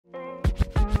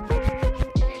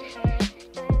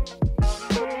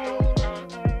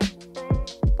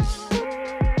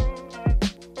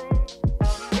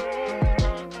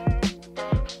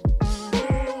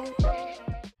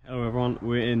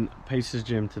Ace's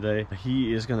gym today.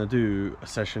 He is going to do a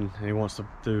session, and he wants to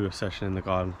do a session in the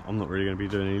garden. I'm not really going to be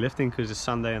doing any lifting because it's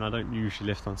Sunday and I don't usually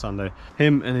lift on Sunday.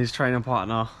 Him and his training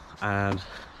partner and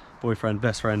boyfriend,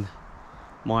 best friend,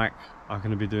 Mike, are going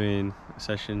to be doing a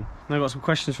session. And I've got some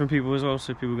questions from people as well,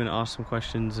 so people are going to ask some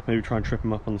questions. Maybe try and trip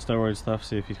him up on the steroid stuff,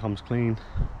 see if he comes clean.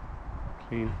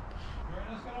 You reckon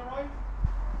that's going to rain?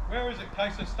 Where is it?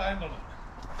 Case I stand on it.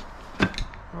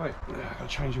 Right, yeah, I've got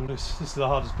to change all this. This is the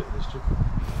hardest bit of this gym.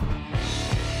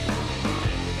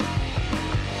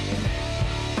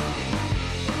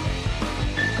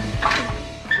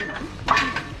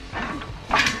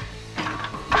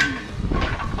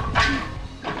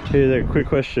 Here, there, quick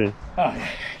question. Oh yeah,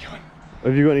 go on.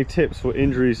 Have you got any tips for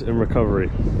injuries and recovery?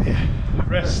 Yeah,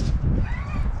 rest.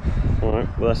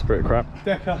 Alright, well that's pretty crap.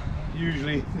 Deca,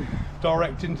 usually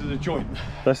direct into the joint.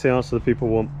 That's the answer that people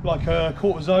want. Like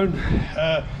cortisone.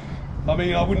 I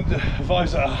mean, I wouldn't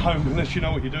advise that at home unless you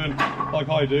know what you're doing, like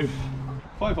I do.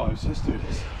 5 5s, let's do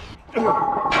this.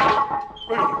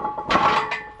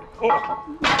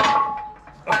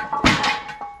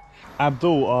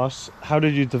 Abdul asks, how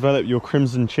did you develop your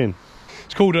crimson chin?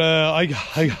 It's called, I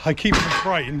keep the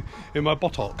brain in my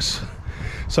buttocks.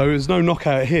 So there's no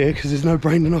knockout here because there's no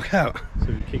brain to knock out. So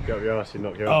if you kick out your ass, you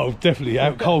knock you out? Oh, definitely,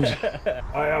 out cold.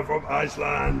 I am from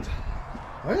Iceland.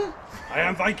 Oh, I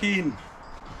am Viking.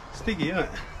 Sticky, isn't it?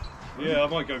 Yeah, I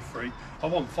might go 3. I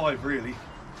want 5 really.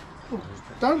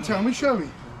 Don't tell me, show me.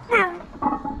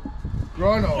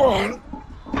 Right on.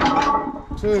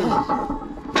 2,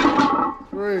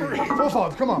 3, 4,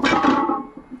 5, come on.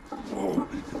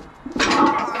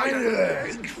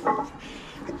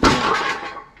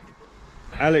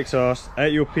 Alex asked,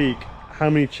 at your peak, how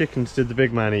many chickens did the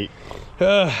big man eat?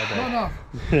 Not enough.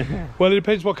 Well, it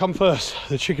depends what come first,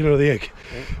 the chicken or the egg.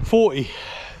 40.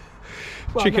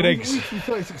 Well, chicken no, eggs. We used to be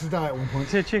 36 a day at one point. You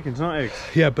said chickens, not eggs.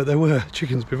 Yeah, but there were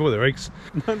chickens before there were eggs.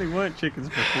 No, they weren't chickens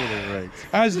before they were eggs.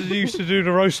 As they used to do the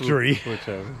roastery,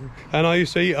 Whichever. and I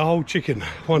used to eat a whole chicken.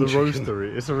 One The chicken.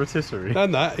 roastery, it's a rotisserie.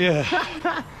 And that, yeah.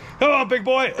 Come on, big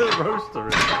boy. The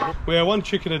roastery. We had 1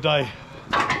 chicken a day,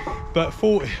 but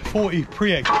 40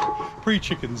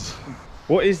 pre-chickens.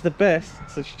 What is the best,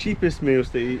 such cheapest meals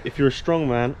to eat if you're a strong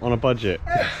man on a budget?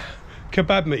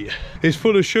 Kebab meat. It's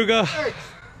full of sugar.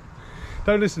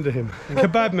 Don't listen to him.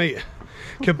 Kebab meat.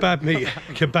 Kebab meat.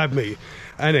 Kebab meat.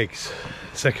 And eggs.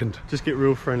 Second. Just get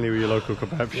real friendly with your local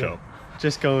kebab shop.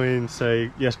 Just go in,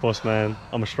 say, yes boss man,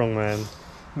 I'm a strong man.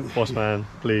 Boss man,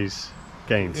 please,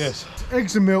 gains. Yes.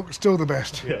 Eggs and milk, still the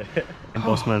best. Yeah. And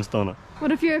boss man's doner.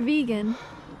 What if you're a vegan?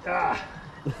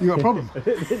 You got a problem?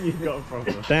 You've got a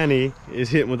problem. Danny is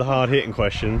hitting with the hard hitting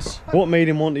questions. What made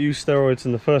him want to use steroids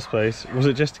in the first place? Was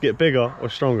it just to get bigger or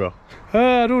stronger?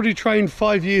 I'd already trained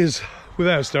 5 years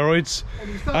without steroids,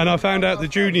 and I found out the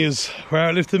juniors were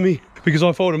outlifting me because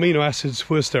I thought amino acids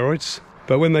were steroids,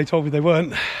 but when they told me they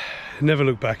weren't, never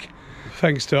looked back.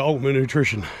 Thanks to Ultimate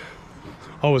Nutrition,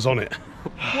 I was on it.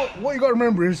 What you got to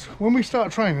remember is, when we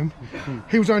started training,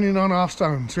 he was only 9.5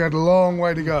 stone, so he had a long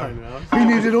way to go. He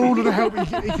needed all of the help he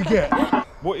could get.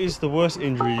 What is the worst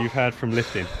injury you've had from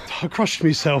lifting? I crushed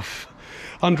myself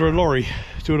under a lorry,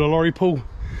 doing a lorry pull,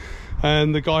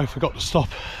 and the guy forgot to stop,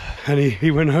 and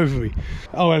he went over me.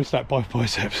 Oh, and that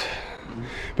biceps.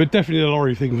 But definitely the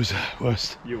lorry thing was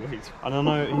worst. Your weight. And I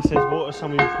know he says, what are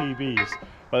some of your PBs?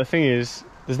 But the thing is,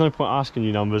 there's no point asking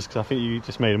you numbers because I think you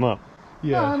just made them up.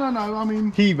 Yeah. No, I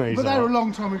mean, He made but them they were up. a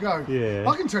long time ago. Yeah.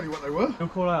 I can tell you what they were. He'll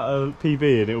call out a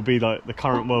PB and it'll be like the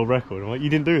current world record. I'm like, you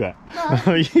didn't do that.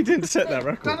 No. You didn't set that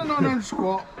record. Done a 900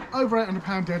 squat, over 800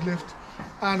 pound deadlift,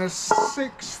 and a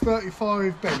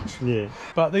 635 bench. Yeah.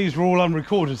 But these were all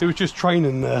unrecorded. It was just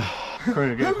training there. Trying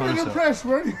to get Look at the closer. press,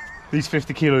 weren't These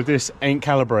 50 kilo discs ain't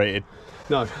calibrated.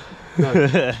 No.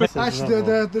 Actually,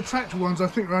 the tractor ones I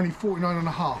think are only 49 and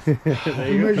a half. There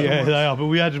you go. Yeah, they are. But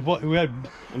we had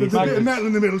There's a bit of metal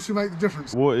in the middle to make the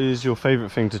difference. What is your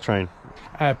favourite thing to train?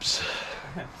 abs.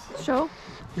 Sure.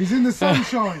 He's in the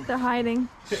sunshine. They're hiding.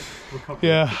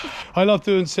 Yeah, I love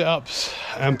doing sit-ups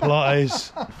and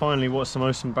Pilates. Finally, what's the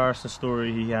most embarrassing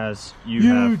story he has? You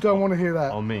have don't want to hear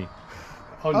that. on me.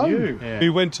 On you. Yeah. We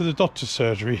went to the doctor's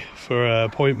surgery for an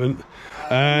appointment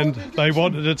and they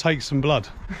wanted to take some blood.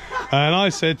 And I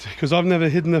said, because I've never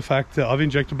hidden the fact that I've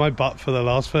injected my butt for the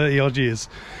last 30 odd years,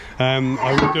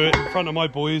 I would do it in front of my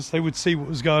boys. They would see what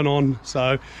was going on.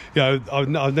 So, you know,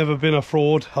 I've never been a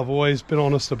fraud. I've always been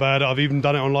honest about it. I've even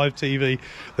done it on live TV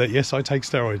that, yes, I take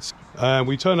steroids.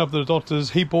 We turned up to the doctors.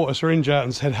 He brought a syringe out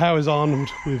and said, how is Arnold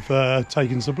with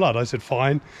taking some blood? I said,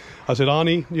 fine. I said,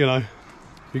 Arnie, you know,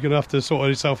 you're going to have to sort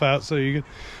yourself out so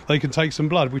they can take some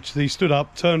blood, which he stood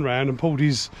up, turned around and pulled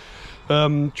his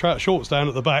shorts down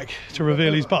at the back to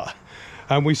reveal his butt.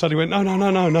 And we suddenly went,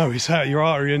 no, it's out your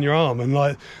artery in your arm. And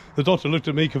like the doctor looked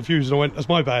at me confused and I went, that's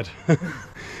my bad.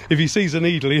 If he sees a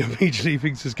needle, he immediately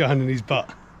thinks it's going in his butt.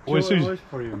 I was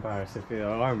probably embarrassed if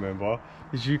I remember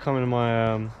is you coming to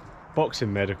my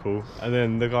boxing medical and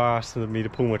then the guy asked me to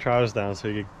pull my trousers down so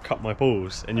he could cut my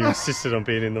balls and you insisted on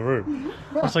being in the room.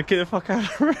 I was like, get the fuck out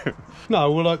of the room.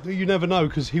 No, well, like, you never know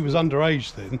because he was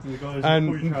underage then. And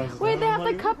wait, they have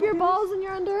to cup your balls when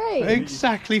you're underage?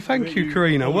 Exactly, thank you,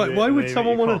 Karina. Why would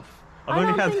someone want to... I've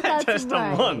only had that test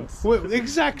done once. Well,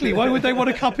 exactly. Why would they want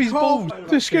to cup his balls?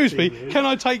 Excuse me, can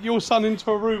I take your son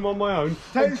into a room on my own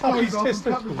and cup his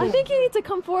testicles? I think you need to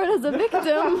come forward as a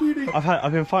victim.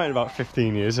 I've been fighting about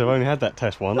 15 years. I've only had that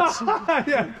test once.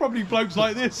 Yeah, probably blokes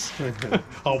like this.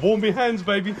 I'll warm my hands,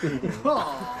 baby.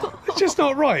 It's just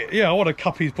not right. Yeah, I want to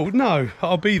cup his balls. No,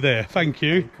 I'll be there. Thank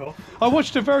you. I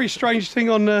watched a very strange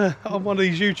thing on one of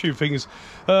these YouTube things.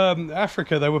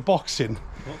 Africa, they were boxing.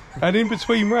 And in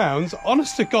between rounds,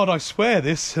 honest to God, I swear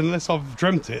this, unless I've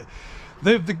dreamt it,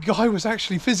 the guy was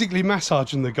actually physically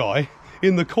massaging the guy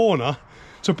in the corner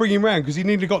to bring him round because he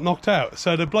nearly got knocked out.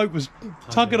 So the bloke was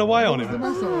tugging away on him.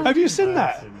 Have you seen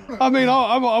that? I mean,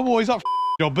 I'm always up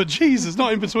for job, but Jesus,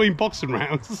 not in between boxing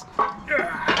rounds.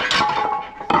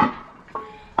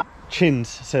 Chins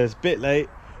says, bit late.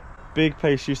 Big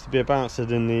Pace used to be a bouncer,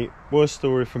 didn't he? Worst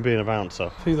story from being a bouncer.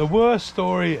 I think the worst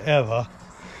story ever.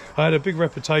 I had a big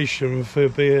reputation for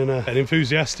being an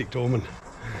enthusiastic doorman,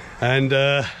 and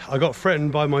I got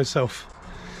threatened by myself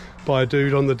by a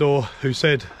dude on the door who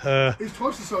said,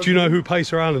 do you know who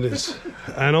Pacer Allen is?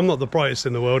 And I'm not the brightest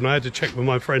in the world, and I had to check with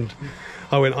my friend.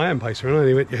 I went, I am Pacer Allen, and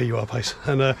he went, yeah, you are Pacer.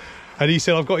 And he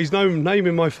said, I've got his name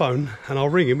in my phone and I'll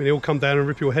ring him and he'll come down and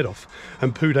rip your head off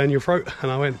and poo down your throat.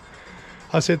 And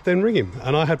I said, then ring him.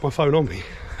 And I had my phone on me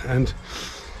and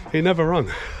it never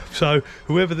rung. So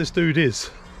whoever this dude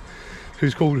is,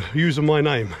 who's called using my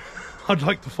name, I'd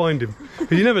like to find him.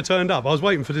 Because he never turned up. I was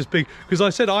waiting for this big, because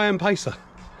I said, I am Pacer.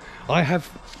 I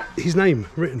have his name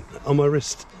written on my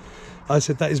wrist. I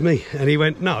said, that is me. And he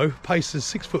went, no, Pacer's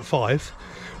 6'5",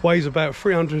 weighs about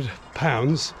 300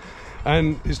 pounds,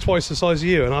 and is twice the size of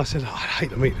you. And I said, I'd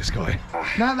hate to meet this guy.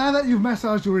 Now that you've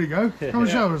massaged your ego, come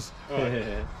and show us.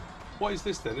 What is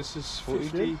this then? This is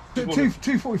 50.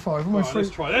 245, almost right,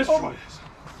 three. let's try this.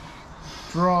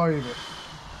 Drive it.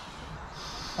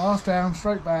 Arse down,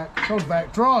 straight back, shoulders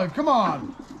back. Drive, come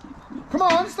on. Come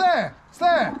on, it's there. It's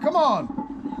there, come on.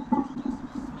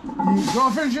 You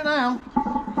gotta finish it now.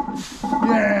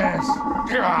 Yes.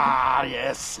 Ah,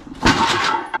 yes.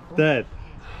 Dad,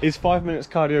 is 5 minutes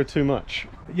cardio too much?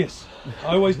 Yes,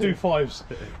 I always do fives.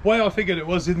 Way I figured it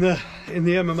was in the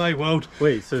MMA world.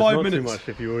 Wait, so 5 it's not minutes. too much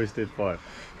if you always did 5?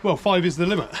 Well, 5 is the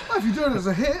limit. Well, if you do it as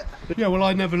a hit. Yeah, well,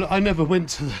 I never went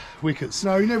to the wickets.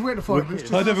 No, you never went to 5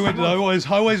 minutes. I never went to. I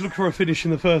always look for a finish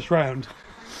in the first round.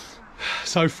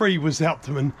 So 3 was the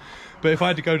optimum, but if I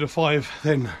had to go to 5,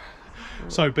 then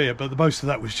so be it. But most of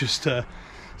that was just sort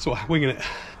of winging it.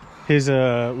 Here's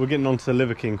we're getting on to the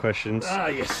Liver King questions. Ah,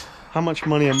 yes. How much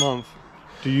money a month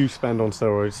do you spend on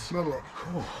steroids? Not a lot.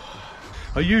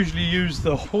 I usually use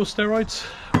the horse steroids,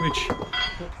 which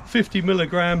 50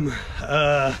 milligram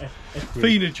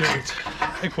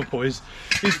phenogenic equipoise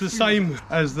is the same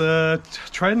as the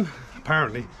Tren.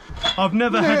 Apparently, I've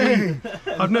never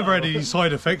had any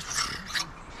side effects,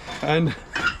 and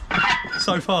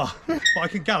so far, but I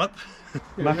can gallop.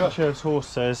 Macache's horse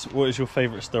says, "What is your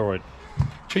favourite steroid?"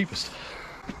 Cheapest.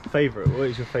 Favourite? What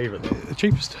is your favourite though? The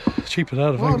cheapest. Cheaper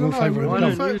out of one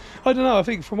favourite. I don't know. I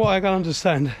think from what I can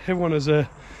understand, everyone has a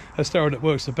steroid that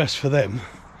works the best for them.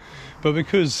 But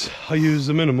because I use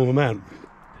the minimal amount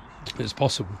as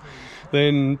possible,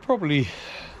 then probably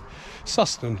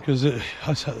Sustanon, because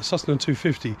Sustanon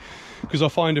 250. Because I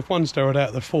find if one steroid out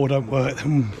of the 4 don't work,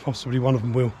 then possibly one of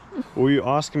them will. Will you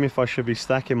ask him if I should be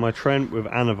stacking my Trent with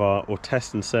Anavar or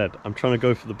test and said? I'm trying to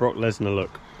go for the Brock Lesnar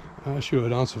look. Sure,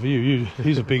 an answer for you.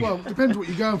 He's a big... Well, it depends what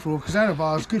you're going for, because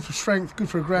Anavar is good for strength, good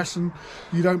for aggression.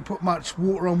 You don't put much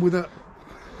water on with it.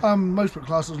 Most put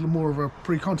classes are more of a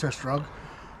pre-contest drug.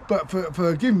 But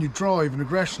for giving you drive and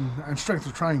aggression and strength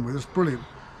to train with, it's brilliant.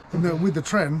 And then with the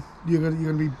trend, you're going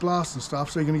to be blasting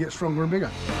stuff, so you're going to get stronger and bigger.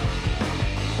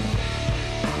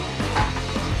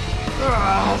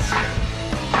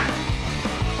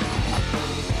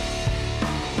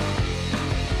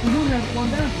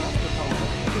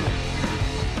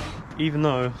 Even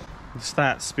though the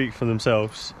stats speak for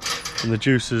themselves and the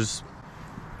juicers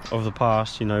of the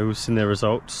past, you know, we've seen their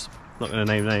results. Not going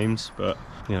to name names, but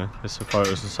you know, there's some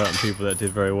photos of certain people that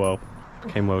did very well,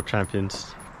 became world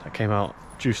champions. that came out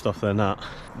juiced off their nut.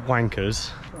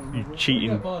 Wankers, you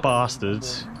cheating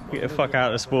bastards, get the fuck out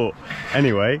of the sport.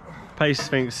 Anyway, Pace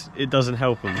thinks it doesn't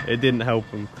help them. It didn't help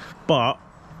them, but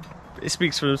it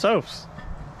speaks for themselves.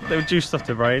 They were juiced off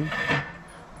the brain,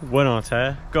 went on a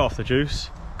tear, got off the juice,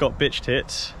 got bitch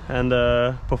tits, and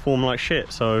performed like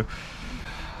shit. So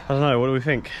I don't know, what do we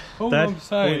think? All Dad, I'm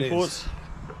saying thoughts?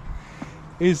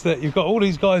 is that you've got all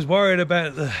these guys worried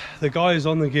about the guys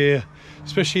on the gear,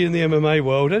 especially in the MMA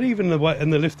world and even in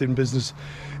the lifting business.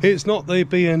 It's not the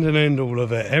be and end all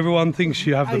of it. Everyone thinks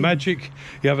you have the magic,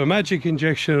 you have a magic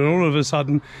injection, and all of a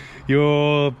sudden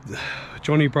you're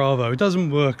Johnny Bravo. It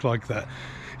doesn't work like that.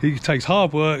 It takes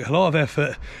hard work, a lot of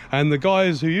effort, and the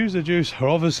guys who use the juice are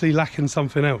obviously lacking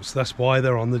something else. That's why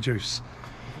they're on the juice.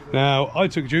 Now, I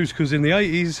took juice because in the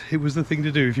 80s it was the thing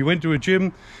to do. If you went to a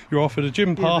gym, you're offered a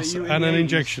gym pass and an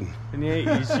injection. In the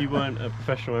 80s, you weren't a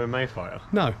professional MMA fighter.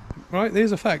 No, right?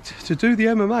 There's a fact. To do the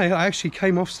MMA, I actually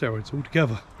came off steroids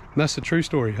altogether. And that's the true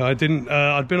story. I didn't.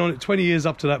 I'd been on it 20 years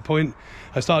up to that point.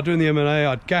 I started doing the MMA.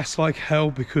 I'd gas like hell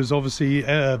because obviously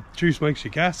juice makes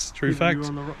you gas. True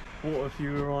fact. What if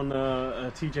you were on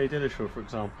TJ Dillashaw, for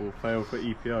example, failed for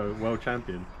EPO, world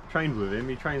champion? Trained with him,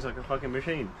 he trains like a fucking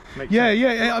machine.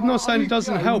 Yeah. I'm not saying it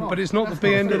doesn't help, but it's not the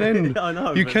be end and end. I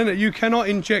know. You cannot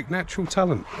inject natural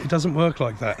talent. It doesn't work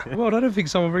like that. Well, I don't think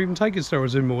some are even taking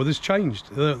steroids anymore. This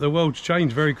changed. The world's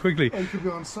changed very quickly. You could be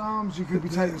on SARMs, you could be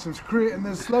taking some creatine,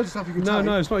 there's loads of stuff you could take.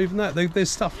 No, it's not even that.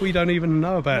 There's stuff we don't even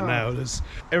know about now. There's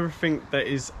everything that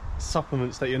is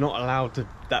supplements that you're not allowed to,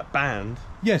 that banned.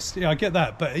 Yes, yeah, I get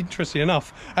that, but interestingly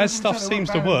enough, as stuff seems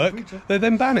to work, they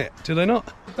then ban it, do they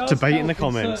not? Debate in the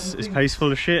comments, is Pace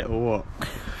full of shit or what?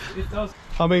 It does.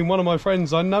 I mean, one of my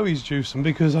friends, I know he's juicing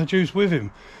because I juiced with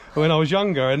him when I was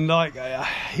younger, and like,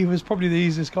 he was probably the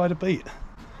easiest guy to beat.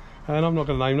 And I'm not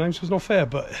going to name names because it's not fair,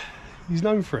 but he's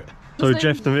known for it. So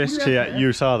Jeff Nowitzki at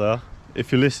USADA,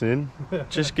 if you're listening,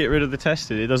 just get rid of the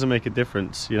tested. It doesn't make a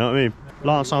difference, you know what I mean?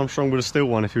 Lance Armstrong would have still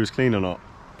won if he was clean or not.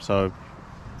 So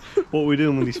what are we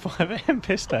doing with these 5 AM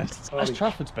piss tests? That's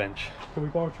Trafford's bench. Can we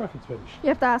borrow Trafford's bench? You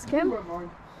have to ask him.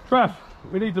 Traff,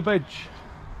 we need the bench.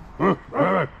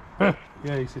 Yeah,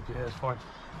 he said, yeah, it's fine.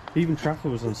 Even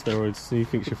Trafford was on steroids, so he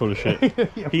thinks you're full of shit.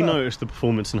 He noticed the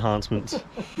performance enhancements.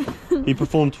 He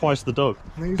performed twice the dog.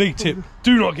 Big tip,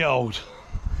 do not get old.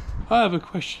 I have a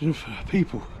question for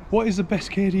people. What is the best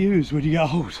gear to use when you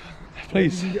get old?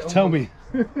 Please, tell me.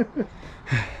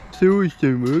 Steroids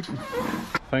don't work.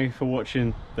 Thank you for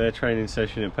watching their training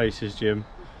session at Pace's gym.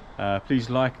 Please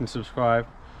like and subscribe.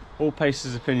 All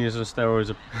Pace's opinions on steroids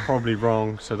are probably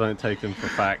wrong, so don't take them for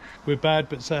fact. We're bad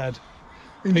but sad.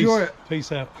 Enjoy it.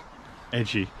 Peace out.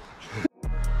 Edgy.